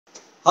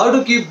How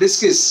to keep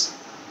discus?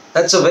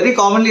 That's a very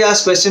commonly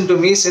asked question to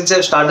me since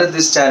I've started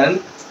this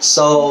channel.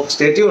 So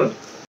stay tuned.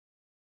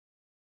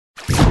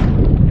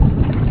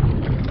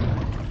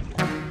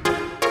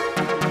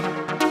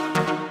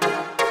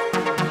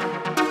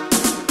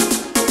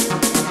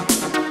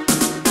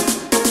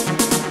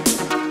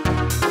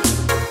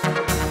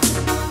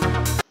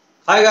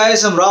 Hi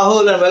guys, I'm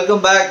Rahul and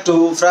welcome back to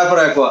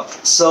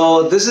Fwrapper.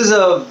 So this is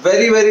a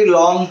very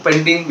long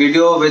pending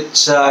video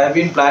which I have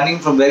been planning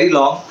from very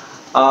long.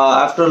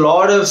 After a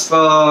lot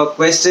of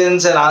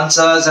questions and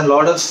answers and a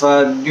lot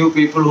of new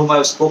people whom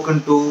I've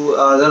spoken to,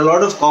 there are a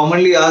lot of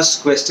commonly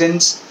asked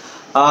questions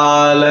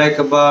like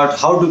about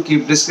how to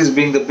keep discus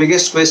being the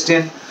biggest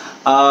question.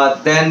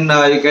 Then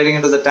you're getting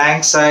into the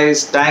tank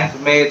size, tank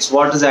mates,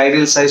 what is the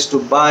ideal size to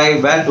buy,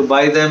 where to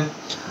buy them,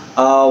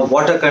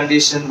 water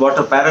condition,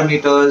 water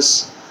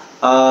parameters,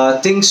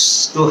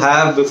 things to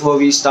have before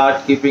we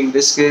start keeping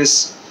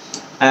discus,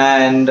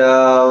 and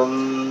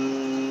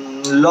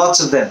lots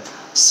of them.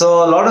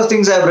 So a lot of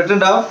things I've written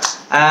down.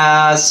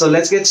 So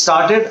let's get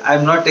started.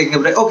 I'm not taking a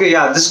break. Okay,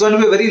 yeah, this is going to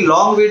be a very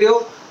long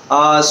video.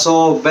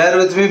 So bear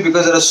with me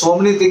because there are so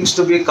many things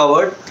to be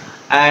covered.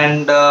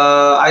 And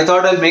I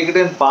thought I'll make it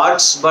in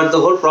parts, but the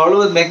whole problem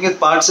with making it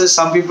parts is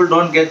some people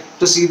don't get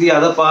to see the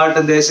other part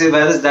and they say,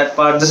 where is that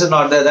part? This is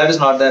not there, that is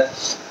not there.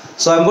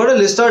 So I'm going to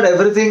list out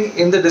everything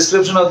in the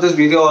description of this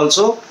video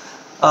also.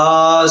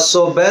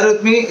 So bear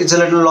with me, it's a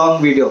little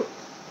long video.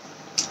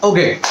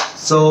 Okay,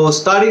 so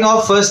starting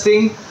off, first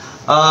thing,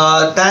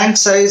 tank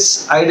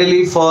size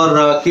ideally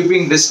for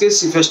keeping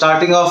discus. If you're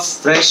starting off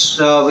fresh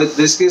with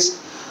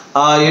discus,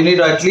 you need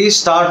to at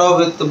least start off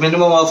with the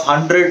minimum of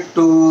 100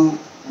 to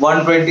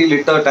 120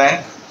 liter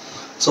tank.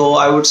 So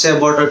I would say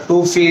about a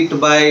 2 feet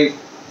by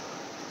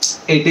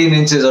 18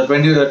 inches or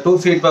 2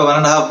 feet by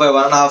 1.5 by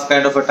 1.5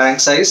 kind of a tank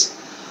size,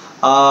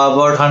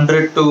 about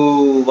 100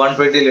 to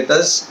 120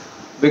 liters,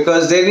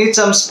 because they need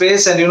some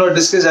space, and you know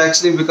discus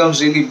actually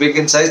becomes really big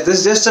in size. This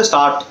is just a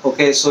start.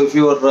 Okay, so if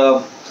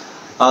you're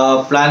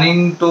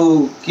planning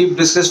to keep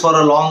discus for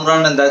a long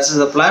run and that's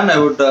the plan, I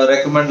would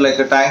recommend like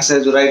a tank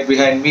size right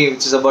behind me,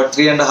 which is about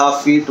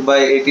 3.5 feet by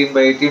 18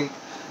 by 18.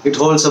 It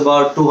holds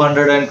about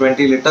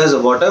 220 liters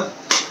of water.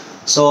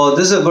 So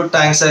this is a good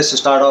tank size to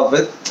start off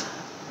with.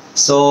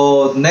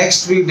 So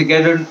next we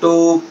get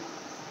into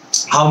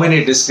how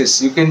many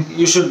discus.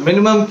 You should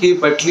minimum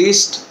keep at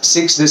least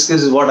 6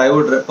 discus is what I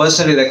would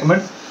personally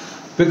recommend,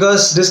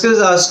 because discus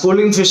are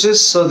schooling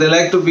fishes, so they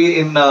like to be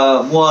in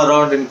move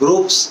around in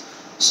groups.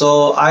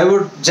 So I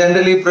would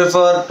generally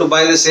prefer to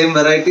buy the same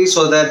variety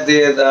so that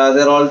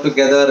they're all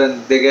together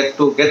and they get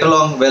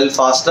along well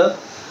faster.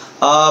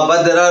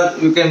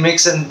 But you can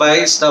mix and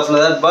buy stuff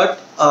like that,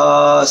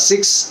 but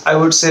 6 I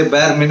would say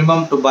bare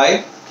minimum to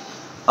buy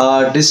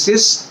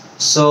discus.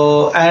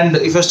 So, and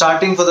if you're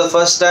starting for the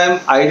first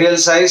time, ideal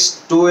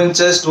size 2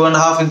 inches,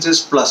 2.5 inches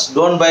plus.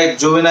 Don't buy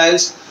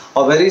juveniles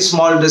or very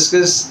small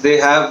discus. They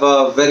have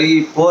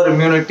very poor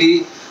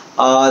immunity.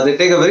 They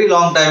take a very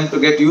long time to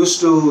get used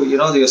to, you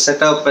know, your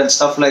setup and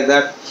stuff like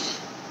that.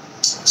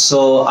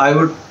 So I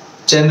would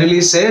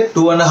generally say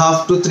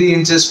 2.5 to 3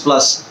 inches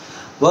plus.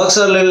 Works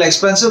are a little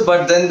expensive,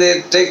 but then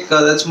they take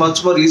that's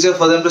much more easier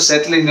for them to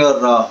settle in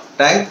your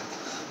tank.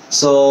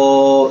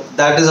 So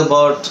that is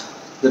about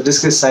the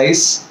discus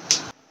size.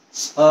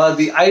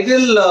 The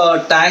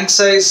ideal tank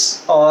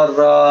size,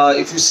 or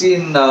if you see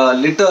in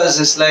liters,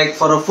 is like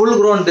for a full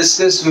grown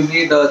discus you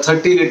need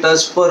 30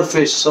 liters per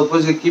fish.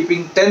 Suppose you're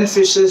keeping 10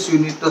 fishes, you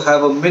need to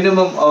have a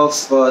minimum of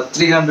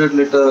 300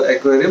 liter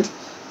aquarium.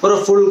 For a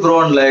full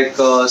grown like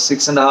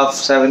 6.5,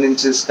 7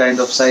 inches kind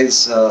of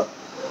size,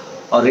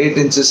 or 8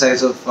 inches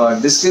size of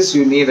discus,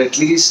 you need at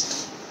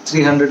least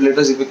 300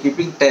 liters if you're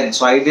keeping 10.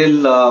 So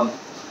ideal,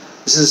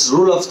 this is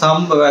rule of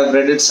thumb, I've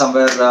read it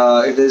somewhere,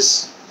 it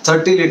is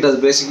 30 liters.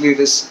 Basically it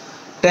is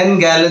 10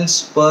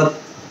 gallons per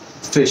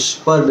fish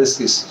per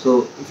discus.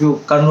 So if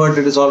you convert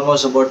it, is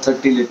almost about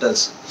 30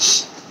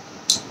 liters.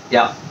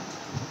 Yeah.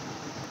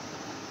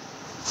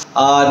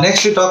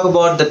 Next we talk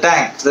about the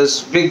tank.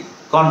 There's big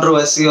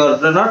controversy, or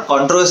not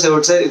controversy, I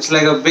would say it's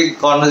like a big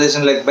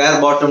conversation, like bare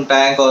bottom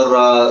tank or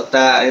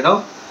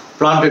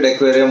planted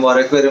aquarium or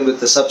aquarium with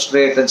the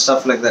substrate and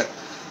stuff like that.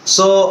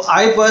 So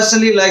I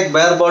personally like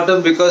bare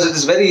bottom because it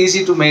is very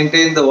easy to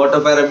maintain the water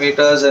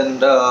parameters,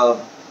 and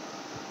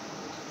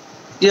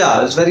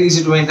yeah, it's very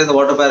easy to maintain the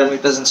water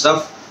parameters and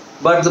stuff.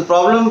 But the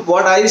problem,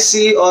 what I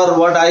see or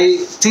what I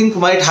think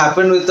might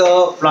happen with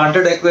a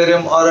planted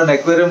aquarium or an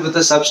aquarium with a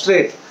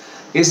substrate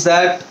is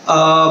that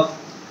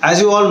as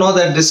you all know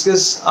that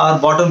discus are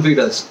bottom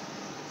feeders,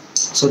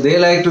 so they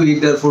like to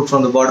eat their food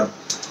from the bottom.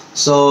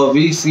 So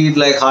we feed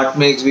like heart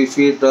mix, we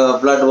feed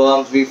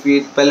bloodworms, we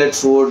feed pellet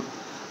food,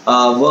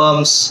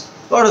 worms,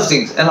 lot of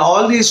things, and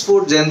all these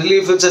food generally,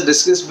 if it's a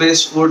discus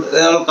based food,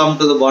 they all come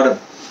to the bottom.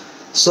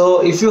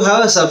 So if you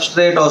have a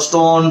substrate or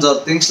stones or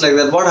things like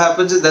that, what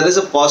happens is there is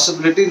a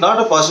possibility, not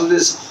a possibility,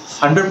 it's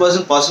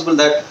 100% possible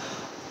that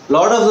a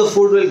lot of the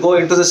food will go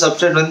into the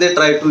substrate when they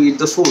try to eat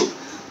the food.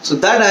 So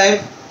that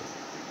time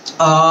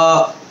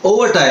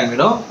over time,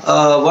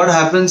 what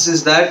happens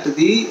is that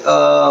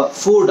the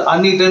food,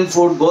 uneaten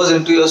food, goes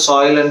into your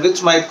soil, and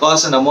which might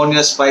cause an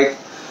ammonia spike,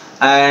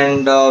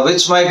 and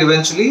which might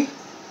eventually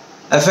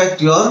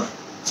affect your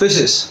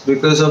fishes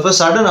because of a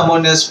sudden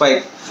ammonia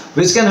spike,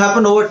 which can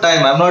happen over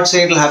time. I'm not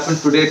saying it will happen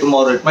today,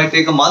 tomorrow. It might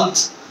take a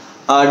month,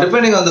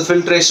 depending on the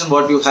filtration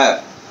what you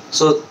have.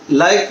 So,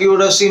 like you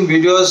would have seen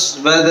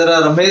videos where there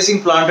are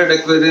amazing planted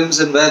aquariums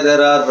and where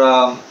there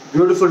are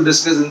beautiful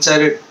discus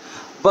inside it.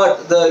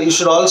 But you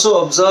should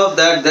also observe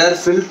that their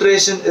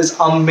filtration is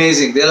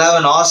amazing. They'll have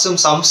an awesome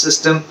sump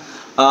system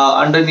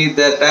underneath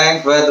their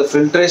tank where the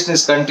filtration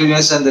is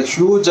continuous, and the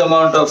huge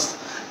amount of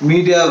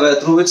media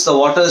through which the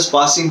water is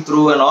passing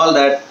through and all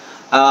that.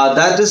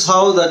 That is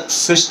how that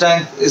fish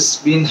tank is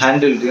being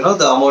handled.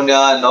 The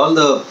ammonia and all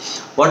the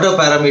water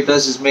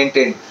parameters is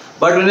maintained.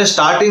 But when you're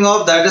starting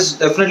off, that is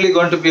definitely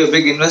going to be a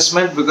big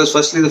investment, because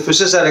firstly the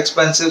fishes are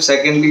expensive.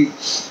 Secondly,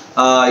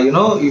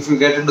 if you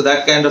get into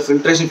that kind of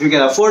filtration, if you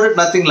can afford it,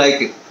 nothing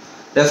like it,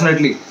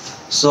 definitely.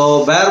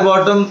 So bare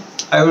bottom,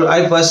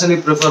 I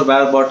personally prefer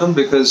bare bottom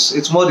because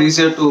it's more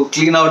easier to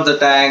clean out the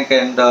tank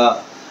and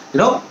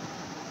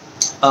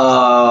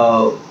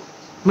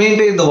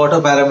maintain the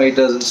water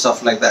parameters and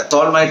stuff like that.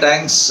 So all my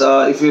tanks,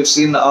 if you've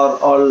seen, are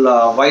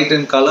all white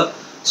in color.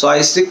 So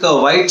I stick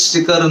a white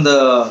sticker in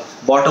the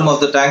bottom of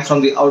the tank from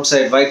the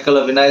outside, white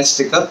color vinyl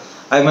sticker.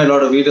 I made a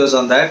lot of videos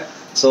on that.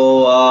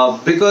 So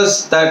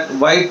because that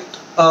white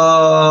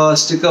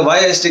sticker, why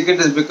I stick it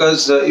is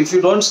because if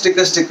you don't stick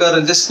a sticker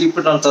and just keep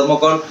it on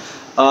thermocol,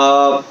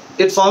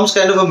 it forms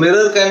kind of a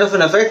mirror kind of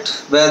an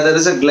effect where there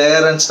is a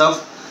glare and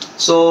stuff.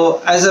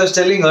 So as I was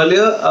telling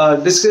earlier,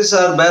 discus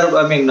are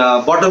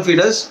bottom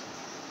feeders.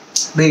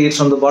 They eat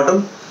from the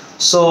bottom.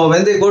 So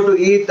when they go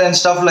to eat and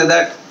stuff like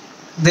that,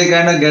 they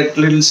kind of get a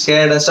little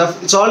scared and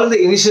stuff. It's all in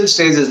the initial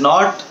stages,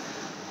 not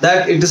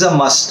that it is a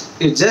must.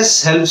 It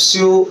just helps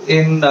you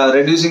in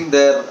reducing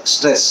their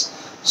stress.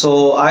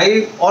 So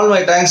all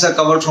my tanks are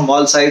covered from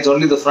all sides,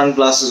 only the front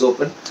glass is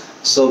open.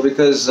 So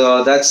because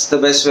that's the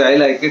best way I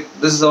like it.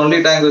 This is the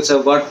only tank which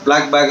I've got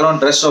black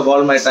background. Rest of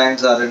all my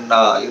tanks are in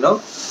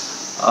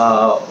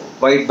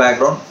white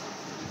background.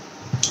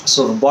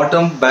 So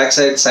bottom,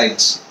 backside,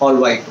 sides, all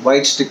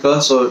white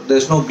sticker. So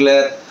there's no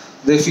glare.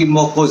 They feel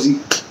more cozy.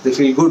 They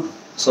feel good.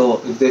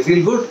 So if they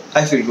feel good,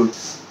 I feel good.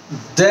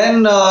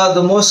 Then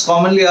the most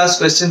commonly asked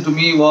question to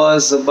me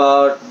was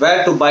about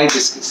where to buy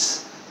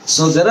discus.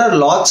 So there are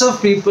lots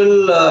of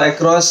people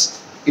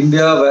across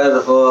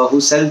India who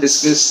sell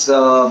discus.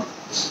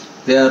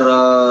 They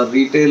are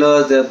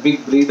retailers, they are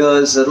big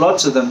breeders, there are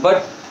lots of them.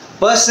 But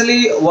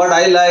personally, what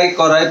I like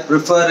or I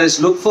prefer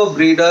is look for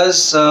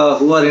breeders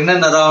who are in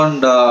and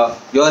around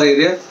your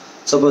area.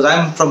 Suppose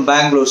I'm from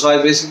Bangalore, so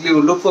I basically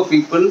will look for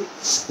people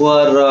who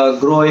are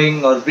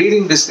growing or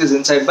breeding discus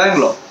inside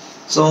Bangalore.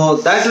 So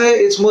that way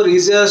it's more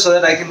easier, so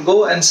that I can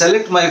go and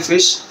select my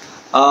fish.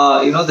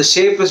 The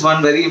shape is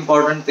one very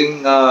important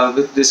thing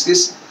with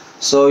discus.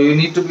 So you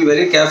need to be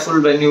very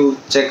careful when you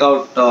check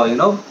out,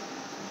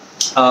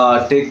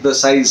 take the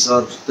size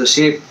or the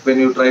shape when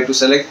you try to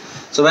select.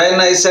 So when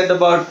I said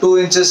about 2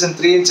 inches and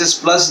 3 inches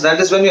plus, that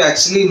is when you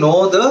actually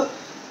know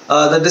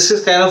the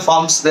discus kind of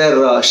forms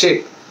their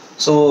shape.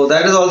 So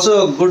that is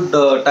also a good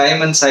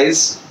time and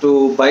size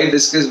to buy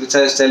discus, which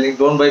I was telling.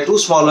 Don't buy too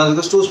small ones,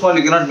 because too small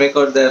you cannot make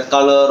out their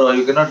color or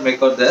you cannot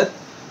make out their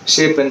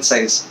shape and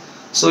size.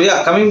 So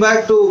yeah, coming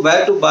back to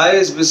where to buy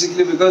is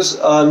basically because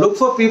look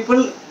for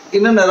people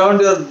in and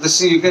around your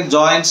this. You can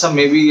join some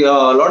there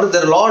are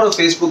a lot of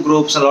Facebook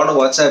groups and a lot of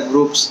WhatsApp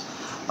groups.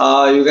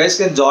 You guys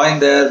can join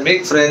there,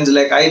 make friends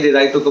like I did.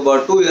 I took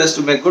about 2 years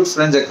to make good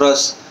friends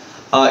across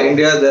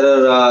India. There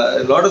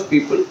are a lot of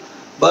people,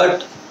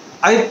 but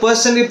I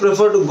personally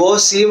prefer to go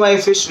see my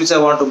fish which I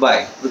want to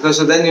buy, because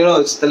so then there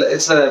are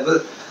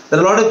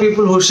a lot of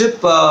people who ship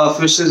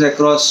fishes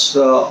across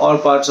all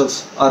parts of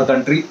our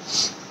country.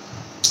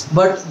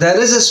 But there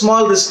is a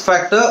small risk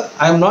factor.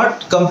 I'm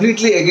not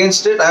completely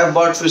against it. I've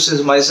bought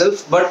fishes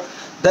myself, but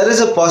there is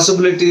a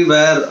possibility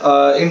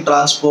where in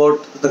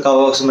transport the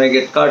covers may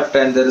get cut,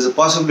 and there is a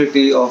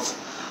possibility of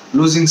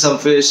losing some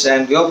fish,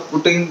 and you're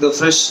putting the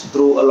fish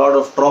through a lot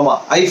of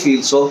trauma, I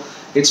feel. So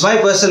it's my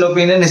personal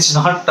opinion. It's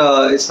not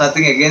it's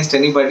nothing against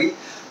anybody.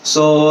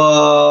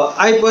 So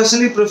I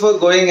personally prefer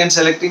going and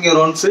selecting your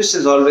own fish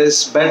is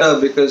always better,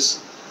 because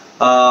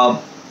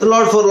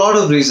for a lot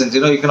of reasons.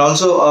 You can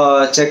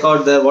also check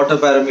out their water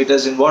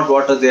parameters, in what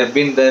water they have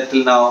been there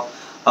till now,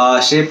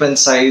 shape and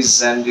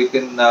size, and you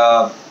can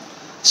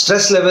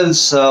stress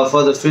levels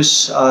for the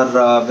fish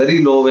are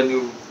very low when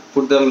you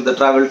put them. The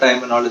travel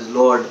time and all is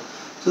lowered.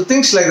 So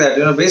things like that.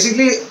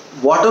 Basically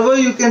whatever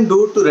you can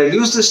do to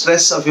reduce the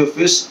stress of your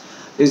fish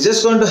is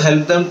just going to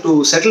help them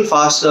to settle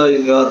faster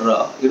in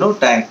your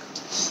tank.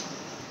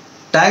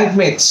 Tank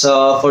mates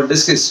for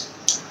discus.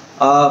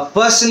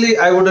 Personally,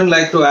 I wouldn't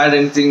like to add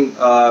anything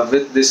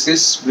with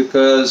discus,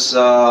 because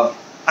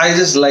I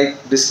just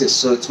like discus.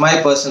 So it's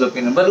my personal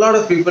opinion. But a lot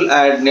of people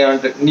add neon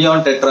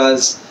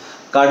tetras,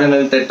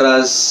 cardinal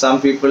tetras.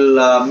 Some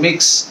people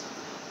mix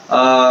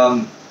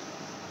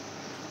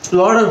a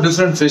lot of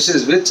different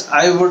fishes, which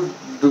I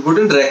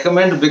wouldn't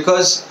recommend,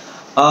 because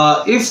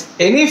if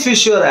any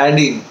fish you are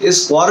adding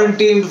is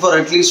quarantined for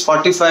at least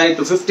 45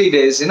 to 50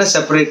 days in a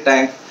separate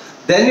tank,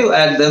 then you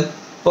add them,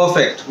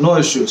 perfect, no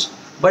issues.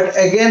 But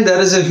again, there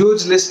is a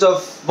huge list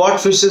of what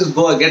fishes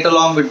get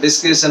along with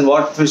discus and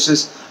what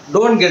fishes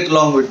don't get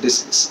along with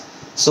discus.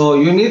 So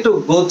you need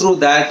to go through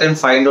that and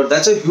find out.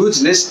 That's a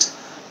huge list.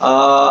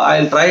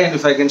 I'll try, and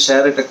if I can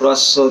share it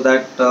across, so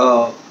that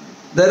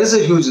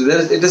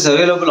it is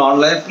available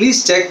online.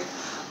 Please check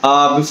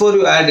before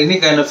you add any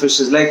kind of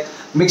fishes. Like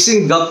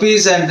mixing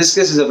guppies and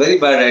discus is a very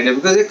bad idea,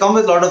 because they come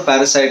with a lot of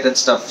parasite and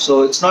stuff,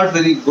 so it's not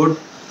very good.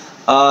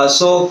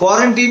 So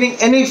quarantining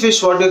any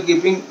fish what you're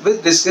keeping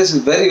with discus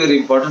is very, very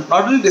important.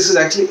 Not only discus,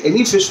 actually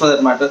any fish for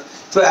that matter.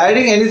 If you're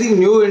adding anything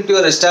new into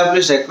your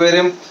established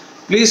aquarium,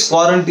 please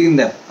quarantine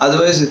them.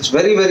 Otherwise it's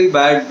very, very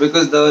bad,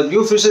 because the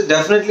new fishes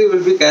definitely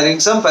will be carrying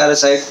some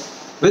parasite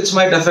which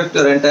might affect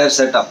your entire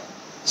setup.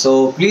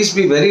 So please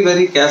be very,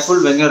 very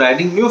careful when you're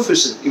adding new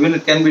fishes. Even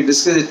it can be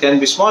discus, it can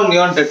be small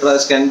neon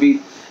tetras, can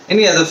be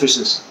any other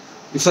fishes.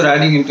 If you're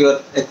adding into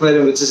your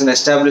aquarium which is an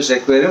established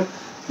aquarium,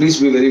 please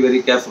be very,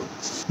 very careful.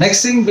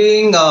 Next thing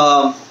being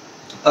a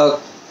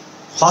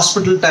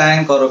hospital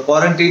tank or a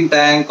quarantine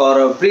tank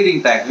or a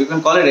breeding tank. You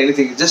can call it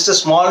anything. It's just a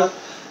small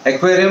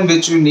aquarium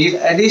which you need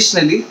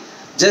additionally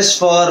just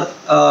for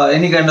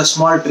any kind of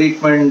small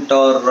treatment,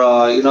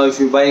 or if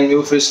you buy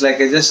new fish,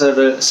 like I just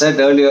said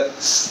earlier,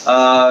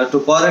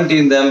 to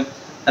quarantine them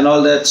and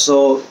all that.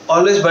 So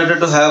always better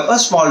to have a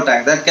small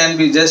tank. That can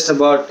be just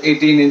about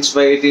 18 inch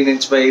by 18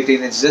 inch by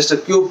 18 inch. Just a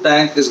cube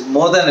tank is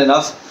more than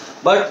enough,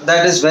 but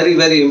that is very,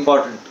 very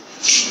important.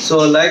 So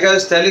like I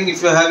was telling,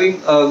 if you're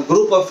having a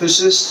group of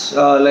fishes,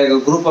 like a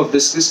group of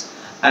discus,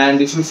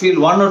 and if you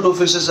feel one or two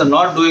fishes are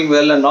not doing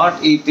well and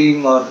not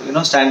eating, or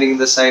standing in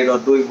the side or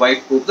doing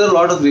white poop, there are a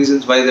lot of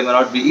reasons why they may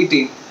not be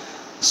eating.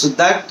 So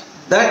that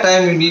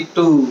time you need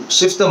to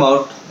shift them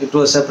out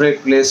into a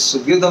separate place,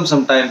 so give them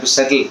some time to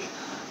settle.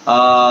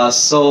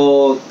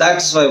 So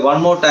that's why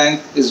one more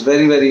tank is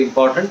very, very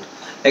important.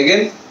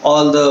 Again,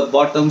 all the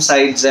bottom,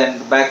 sides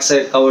and back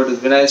side covered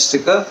with vinyl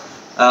sticker.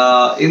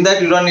 In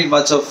that you don't need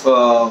much of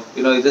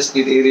you just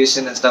need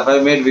aeration and stuff.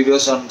 I've made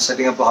videos on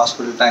setting up a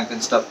hospital tank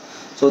and stuff.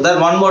 So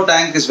that one more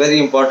tank is very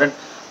important.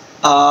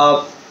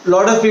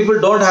 Lot of people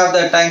don't have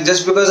that tank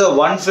just because of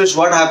one fish.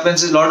 What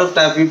happens is, a lot of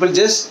time people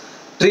just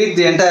treat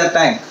the entire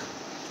tank.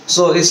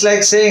 So it's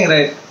like saying,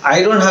 right,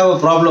 I don't have a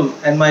problem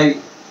and my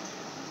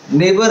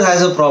neighbor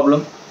has a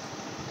problem,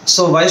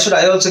 so why should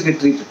I also get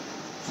treated?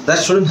 That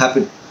shouldn't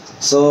happen.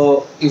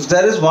 So if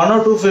there is one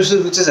or two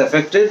fishes which is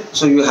affected,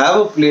 so you have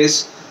a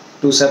place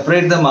to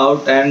separate them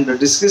out. And the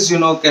discus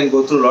can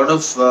go through a lot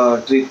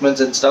of treatments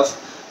and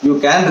stuff.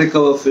 You can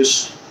recover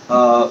fish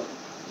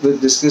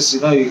with discus.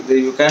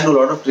 You can do a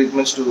lot of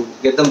treatments to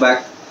get them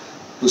back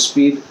to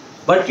speed,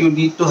 but you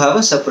need to have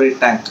a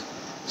separate tank.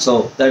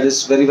 So that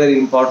is very, very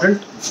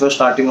important. If you're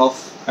starting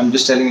off, I'm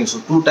just telling you. So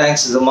 2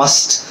 tanks is a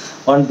must.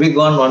 One big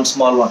one, one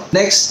small one.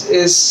 Next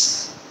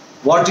is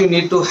what you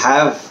need to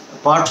have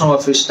apart from a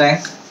fish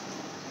tank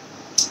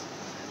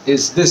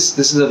is this.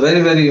 This is a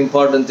very, very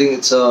important thing.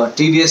 It's a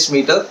TDS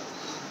meter.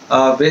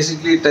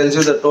 Basically it tells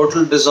you the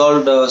total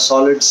dissolved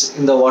solids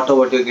in the water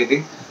what you're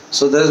getting.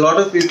 So there's a lot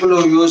of people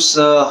who use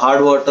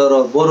hard water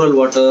or borewell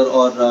water,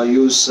 or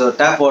use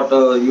tap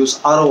water,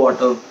 use RO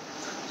water.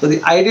 So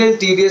the ideal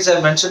TDS,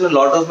 I mentioned in a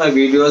lot of my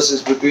videos,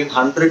 is between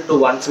 100 to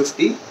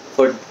 150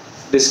 for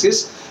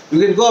discus. You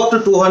can go up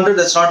to 200,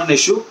 that's not an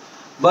issue,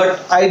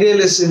 but ideal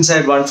is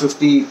inside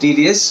 150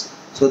 TDS.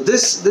 So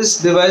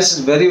this device is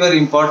very, very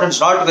important. It's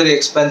not very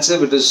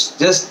expensive. It is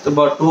just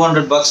about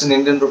 200 bucks in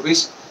Indian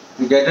rupees.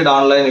 You get it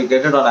online, you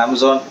get it on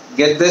Amazon.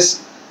 Get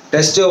this,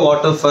 test your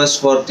water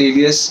first for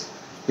TDS.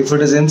 If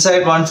it is inside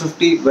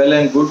 150, well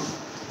and good.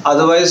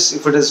 Otherwise,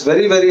 if it is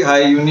very, very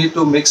high, you need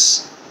to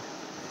mix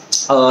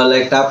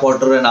like tap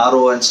water and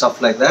RO and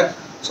stuff like that.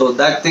 So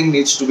that thing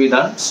needs to be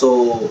done.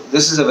 So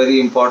this is a very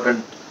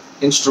important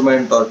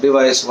instrument or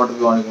device, whatever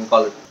you want to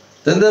call it.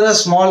 Then there are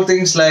small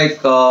things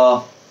like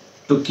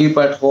to keep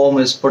at home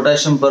is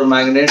potassium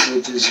permanganate,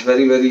 which is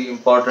very, very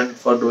important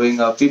for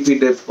doing a PP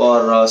dip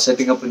or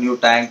setting up a new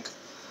tank.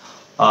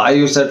 I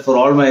use that for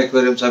all my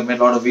aquariums. I've made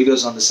a lot of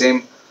videos on the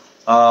same.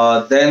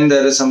 Then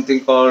there is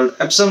something called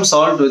Epsom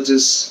salt, which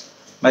is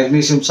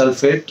magnesium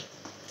sulfate.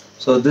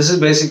 So this is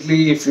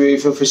basically, if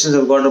your fishes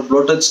have got a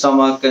bloated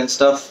stomach and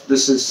stuff,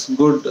 this is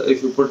good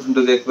if you put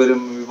into the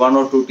aquarium 1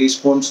 or 2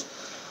 teaspoons.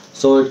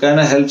 So it kind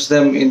of helps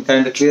them in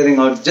kind of clearing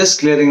out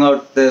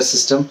their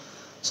system.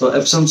 So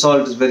Epsom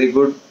salt is very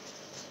good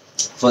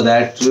for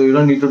that. So you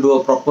don't need to do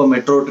a proper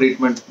metro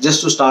treatment.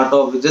 Just to start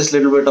off with just a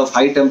little bit of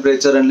high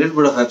temperature and a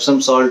little bit of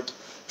Epsom salt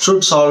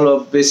should solve a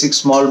basic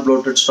small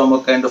bloated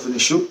stomach kind of an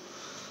issue.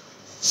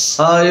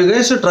 You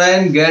guys should try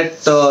and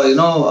get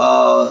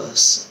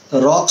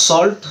rock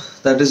salt,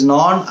 that is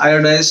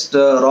non-iodized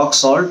rock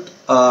salt,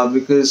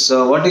 because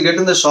what you get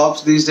in the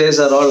shops these days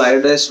are all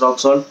iodized rock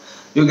salt.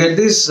 You get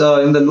this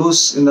in the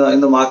loose in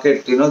the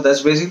market.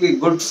 That's basically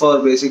good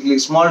for basically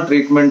small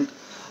treatment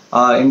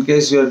in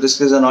case your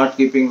discus are not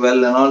keeping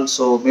well and all.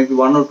 So maybe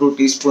 1 or 2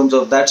 teaspoons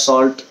of that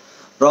salt,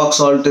 rock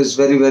salt, is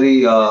very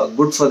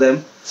good for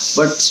them.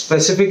 But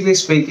specifically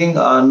speaking,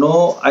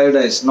 no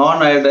iodized,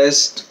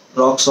 non-iodized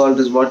rock salt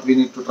is what we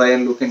need to try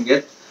and look and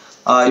get.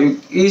 You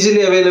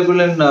easily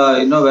available in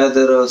where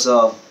there is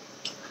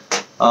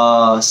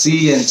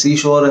sea and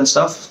seashore and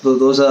stuff. So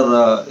those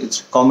are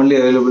it's commonly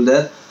available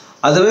there.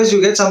 Otherwise, you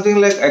get something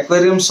like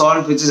aquarium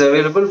salt, which is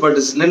available, but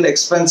it's a little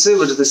expensive.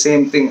 But it's the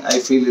same thing. I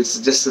feel it's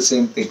just the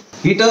same thing.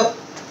 Heater,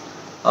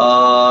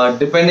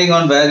 depending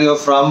on where you're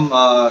from,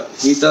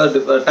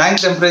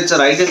 tank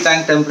temperature, ideal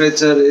tank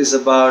temperature is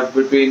about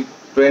between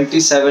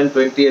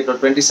 28 or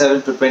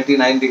 27 to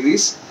 29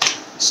 degrees.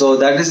 So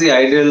that is the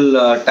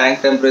ideal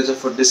tank temperature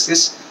for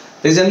discus.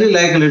 They generally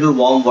like a little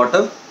warm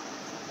water.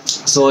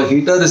 So a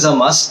heater is a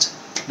must,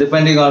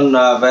 depending on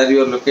where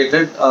you are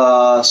located.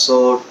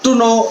 So to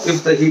know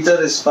if the heater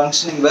is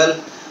functioning well,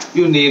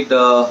 you need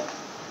a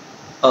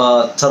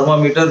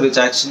thermometer which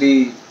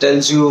actually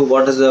tells you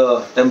what is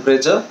the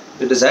temperature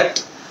it is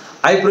at.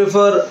 I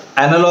prefer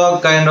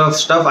analog kind of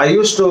stuff. I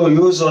used to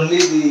use only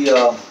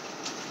the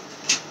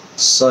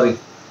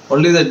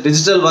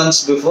digital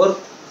ones before,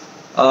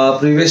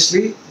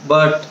 previously,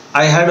 but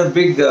I had a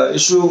big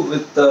issue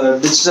with the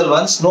digital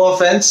ones. No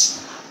offense.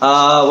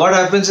 What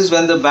happens is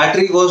when the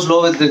battery goes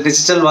low with the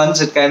digital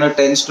ones, it kind of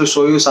tends to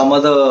show you some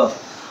other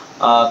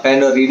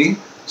kind of reading.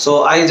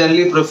 So I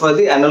generally prefer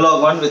the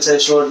analog one, which I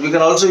showed. You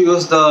can also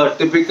use the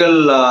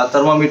typical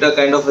thermometer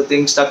kind of a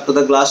thing stuck to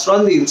the glass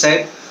on the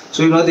inside,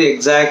 so you know the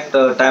exact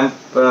tank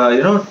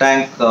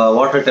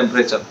water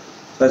temperature.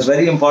 That's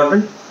very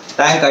important.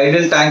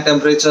 Ideal tank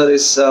temperature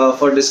is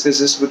for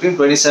discus is between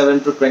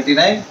 27 to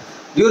 29.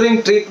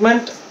 During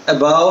treatment,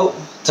 above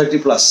 30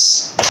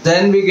 plus.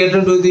 Then we get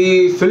into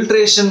the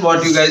filtration,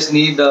 what you guys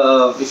need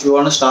if you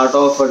want to start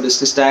off a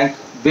discus tank.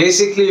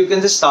 Basically, you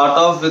can just start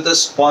off with a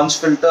sponge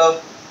filter,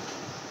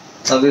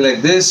 something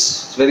like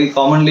this. It's very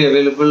commonly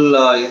available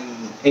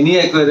in any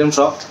aquarium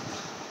shop.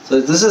 So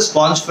this is a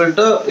sponge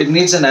filter. It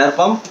needs an air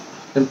pump.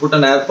 You can put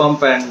an air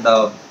pump and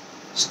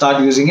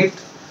start using it.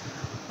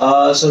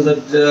 So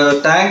the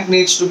tank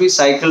needs to be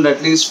cycled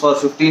at least for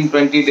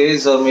 15-20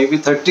 days or maybe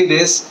 30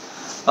 days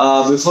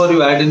before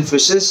you add in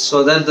fishes,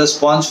 so that the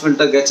sponge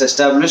filter gets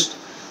established.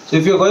 So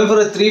if you're going for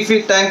a 3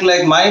 feet tank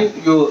like mine,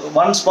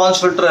 one sponge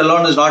filter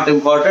alone is not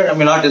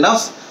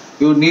enough.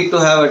 You need to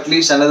have at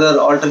least another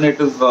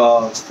alternative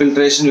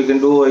filtration. You can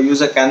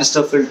use a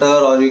canister filter,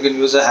 or you can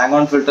use a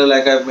hang-on filter,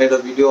 like I've made a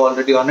video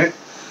already on it.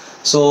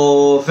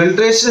 So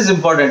filtration is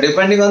important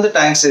depending on the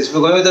tank size. If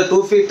you're going with a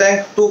 2 feet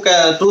tank,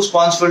 two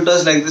sponge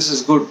filters like this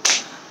is good.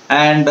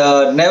 And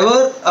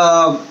never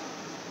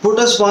put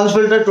a sponge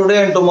filter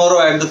today and tomorrow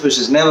add the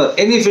fishes. Never.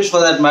 Any fish for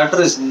that matter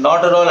is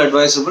not at all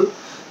advisable.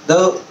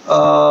 The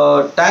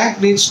tank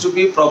needs to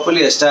be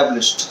properly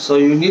established. So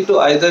you need to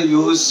either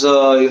use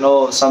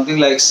something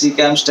like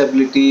CCAM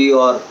stability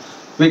or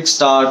quick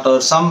start, or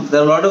there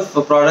are a lot of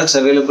products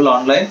available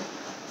online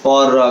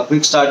for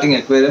quick starting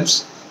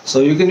aquariums. So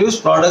you can use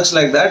products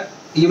like that.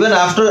 Even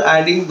after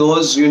adding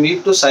those, you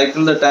need to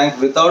cycle the tank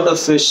without a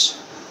fish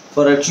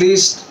for at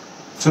least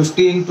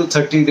 15 to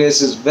 30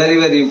 days is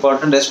very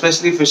important,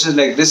 especially fishes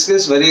like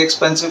discus, very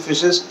expensive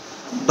fishes.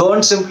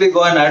 Don't simply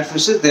go and add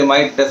fishes. They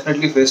might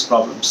definitely face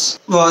problems.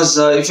 Because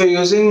if you're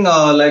using,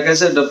 like I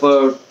said,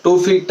 2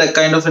 feet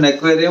kind of an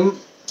aquarium,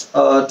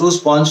 2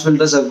 sponge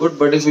filters are good.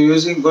 But if you're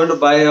going to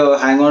buy a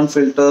hang-on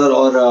filter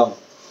or a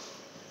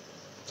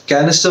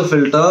canister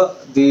filter,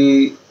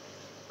 the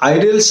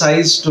ideal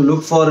size to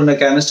look for in a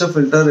canister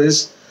filter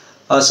is,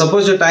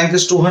 suppose your tank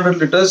is 200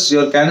 liters,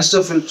 your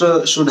canister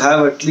filter should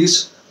have at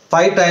least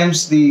 5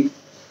 times the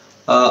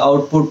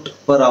output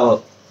per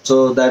hour.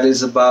 So that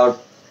is about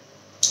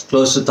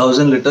close to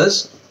 1000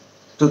 liters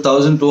to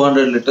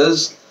 1200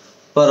 liters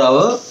per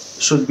hour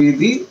should be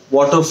the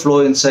water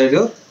flow inside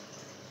your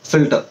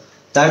filter.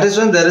 That is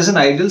when there is an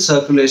ideal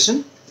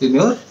circulation in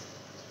your,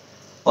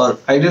 or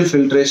ideal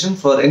filtration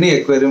for any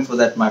aquarium for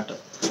that matter.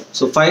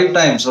 So 5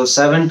 times or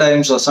 7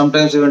 times or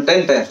sometimes even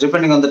 10 times,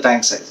 depending on the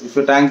tank size. If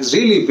your tank is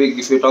really big,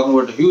 if you're talking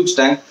about a huge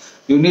tank,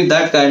 you need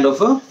that kind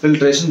of a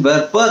filtration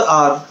where per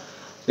hour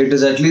it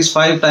is at least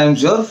 5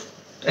 times your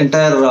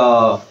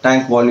entire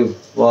tank volume,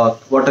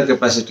 water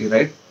capacity,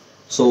 right?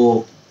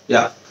 So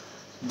yeah.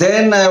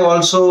 Then I have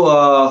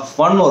also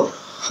one more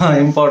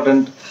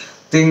important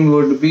thing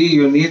would be,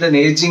 you need an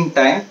aging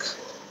tank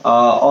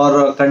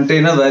or a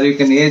container where you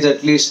can age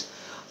at least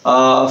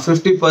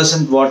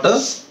 50% water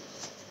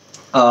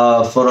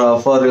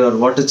for your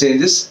water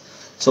changes.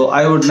 So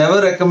I would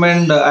never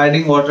recommend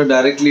adding water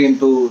directly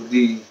into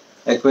the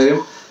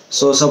aquarium.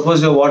 So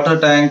suppose your water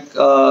tank,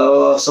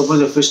 suppose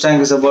your fish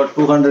tank is about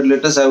 200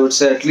 liters, I would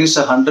say at least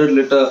a 100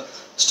 liter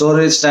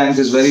storage tank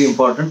is very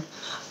important.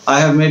 I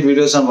have made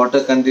videos on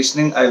water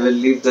conditioning. I will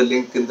leave the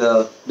link in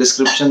the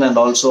description and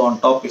also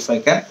on top if I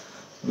can,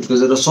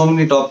 because there are so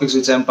many topics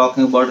which I am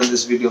talking about in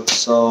this video.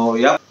 So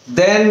yeah.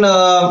 Then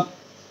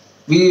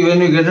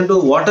when you get into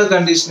water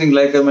conditioning,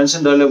 like I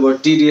mentioned earlier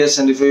about TDS,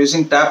 and if you're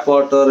using tap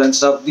water and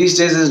stuff, these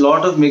days there's a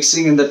lot of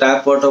mixing in the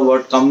tap water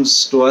what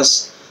comes to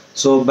us.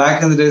 So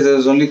back in the days there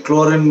was only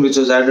chlorine which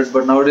was added,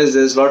 but nowadays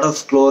there's a lot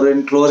of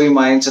chlorine,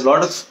 chloramines, a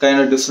lot of kind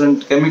of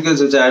different chemicals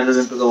which are added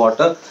into the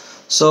water.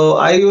 So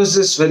I use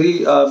this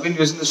I've been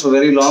using this for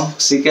very long,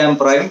 CCAM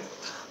Prime.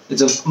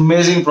 It's an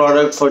amazing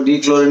product for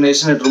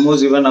dechlorination. It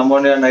removes even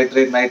ammonia,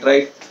 nitrate,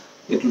 nitrite.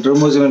 It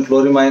removes even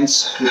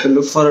chloramines. You can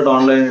look for it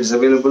online, it's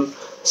available.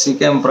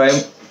 CCAM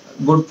Prime,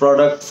 good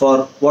product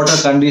for water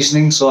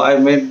conditioning. So I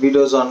made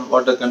videos on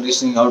water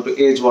conditioning, how to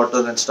age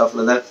water and stuff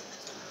like that.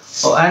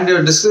 Oh, and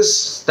your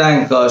discus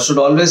tank should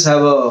always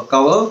have a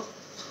cover,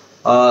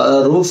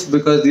 a roof,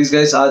 because these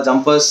guys are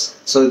jumpers.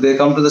 So they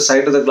come to the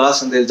side of the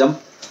glass and they'll jump.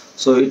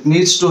 So it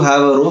needs to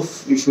have a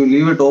roof. If you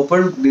leave it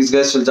open, these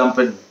guys will jump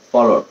and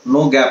fall out.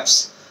 No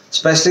gaps.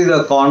 Especially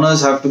the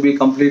corners have to be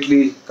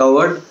completely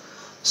covered.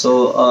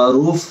 So a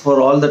roof for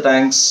all the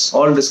tanks,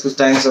 all discus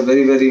tanks are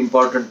very, very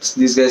important.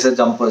 These guys are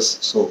jumpers.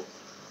 So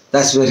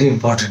that's very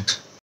important.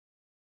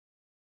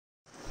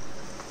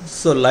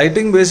 So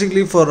lighting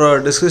basically for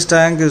a discus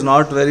tank is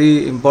not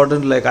very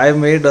important. Like I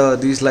made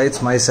these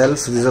lights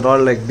myself. These are all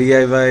like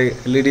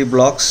DIY LED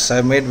blocks.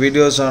 I made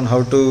videos on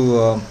how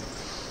to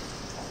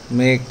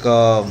make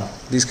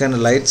these kind of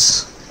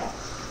lights.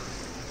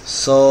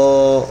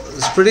 So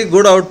it's pretty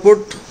good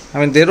output. I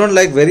mean, they don't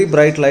like very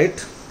bright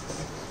light.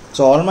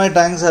 So all my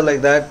tanks are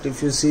like that.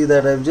 If you see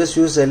that, I've just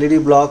used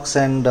LED blocks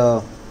and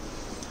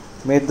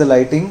made the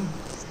lighting.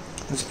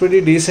 It's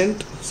pretty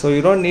decent. So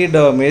you don't need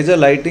major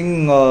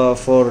lighting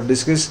for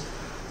discus.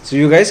 So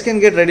you guys can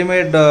get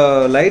ready-made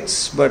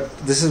lights, but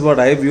this is what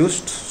I've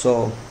used.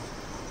 So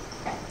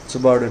that's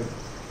about it.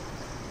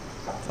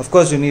 Of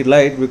course you need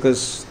light,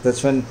 because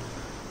that's when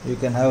you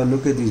can have a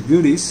look at these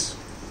beauties.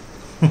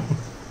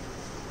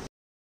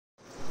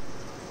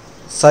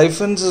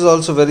 Siphons is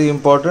also very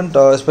important,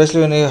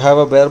 especially when you have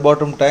a bare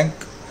bottom tank.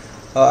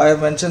 I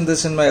have mentioned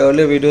this in my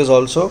earlier videos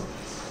also.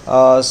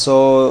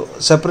 So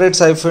separate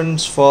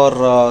siphons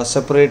for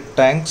separate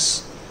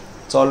tanks.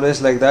 It's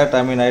always like that.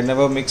 I mean, I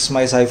never mix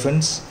my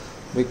siphons,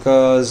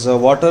 because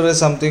water is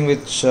something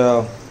which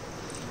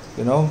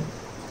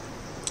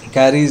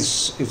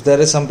carries, if there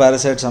is some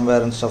parasite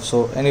somewhere and stuff.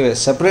 So anyway,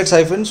 separate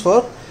siphons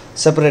for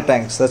separate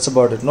tanks. That's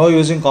about it. No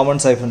using common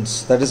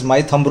siphons. That is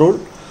my thumb rule.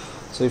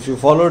 So if you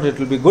follow it, it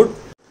will be good.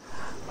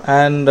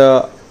 And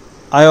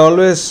I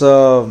always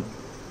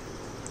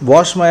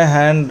wash my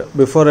hand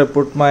before I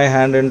put my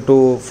hand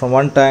into from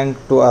one tank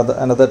to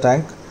another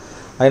tank.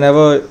 I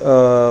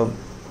never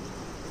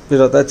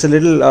that's a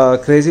little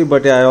crazy,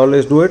 but yeah, I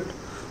always do it.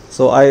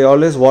 So I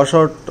always wash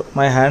out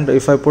my hand.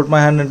 If I put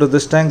my hand into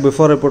this tank,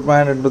 before I put my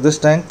hand into this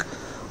tank,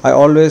 I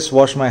always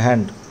wash my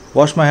hand.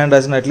 Wash my hand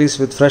as in at least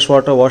with fresh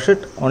water, wash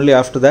it. Only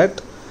after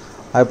that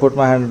I put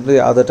my hand into the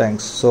other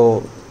tanks.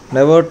 So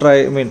never try,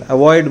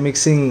 avoid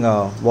mixing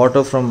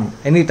water from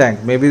any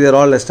tank. Maybe they're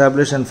all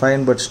established and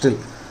fine, but still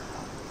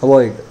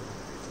avoid.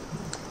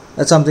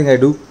 That's something I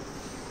do.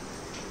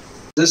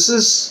 This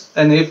is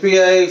an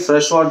API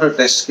freshwater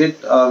test kit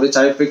which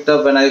I picked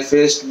up when I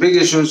faced big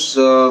issues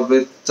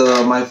with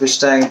my fish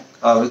tank,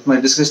 with my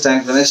discus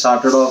tank. When I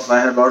started off, I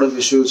had a lot of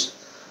issues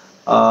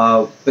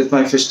with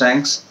my fish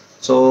tanks.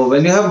 So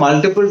when you have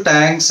multiple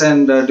tanks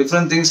and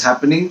different things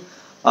happening,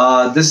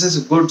 this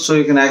is good, so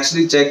you can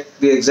actually check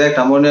the exact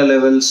ammonia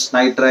levels,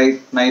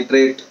 nitrite,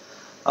 nitrate,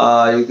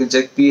 you can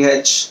check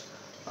pH,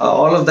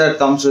 all of that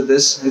comes with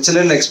this. It's a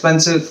little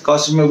expensive,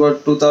 costing me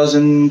about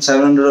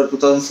 2,700 or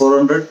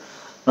 2,400,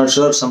 not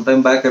sure,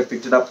 sometime back I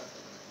picked it up.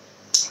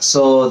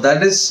 So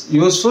that is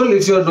useful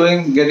if you're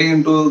getting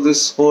into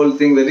this whole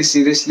thing very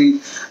seriously,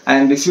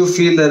 and if you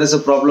feel there is a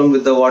problem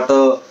with the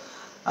water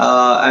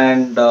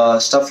and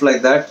stuff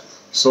like that.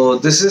 So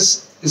this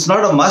is, it's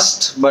not a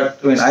must, but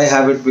I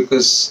have it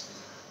because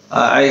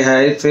I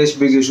had faced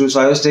big issues.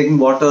 So I was taking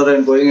water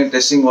and going and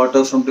testing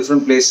water from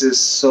different places.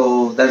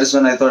 So that is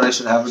when I thought I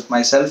should have it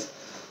myself.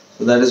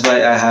 So that is why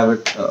I have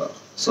it.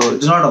 So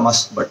it's not a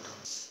must, but.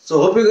 So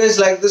hope you guys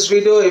liked this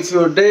video. If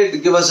you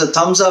did, give us a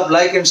thumbs up,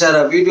 like and share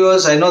our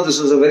videos. I know this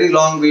was a very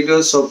long video,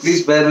 so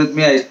please bear with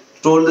me. I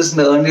told this in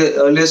the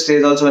earlier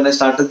stage also when I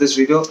started this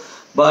video.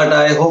 But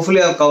I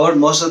hopefully have covered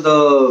most of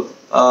the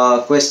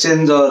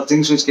questions or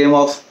things which came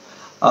off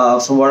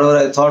from whatever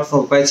I thought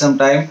for quite some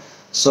time.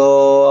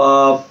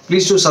 So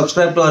please do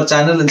subscribe to our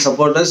channel and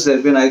support us. There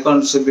will be an icon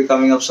which should be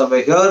coming up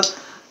somewhere here.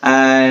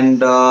 And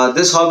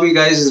this hobby,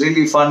 guys, is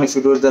really fun if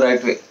you do it the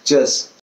right way. Cheers.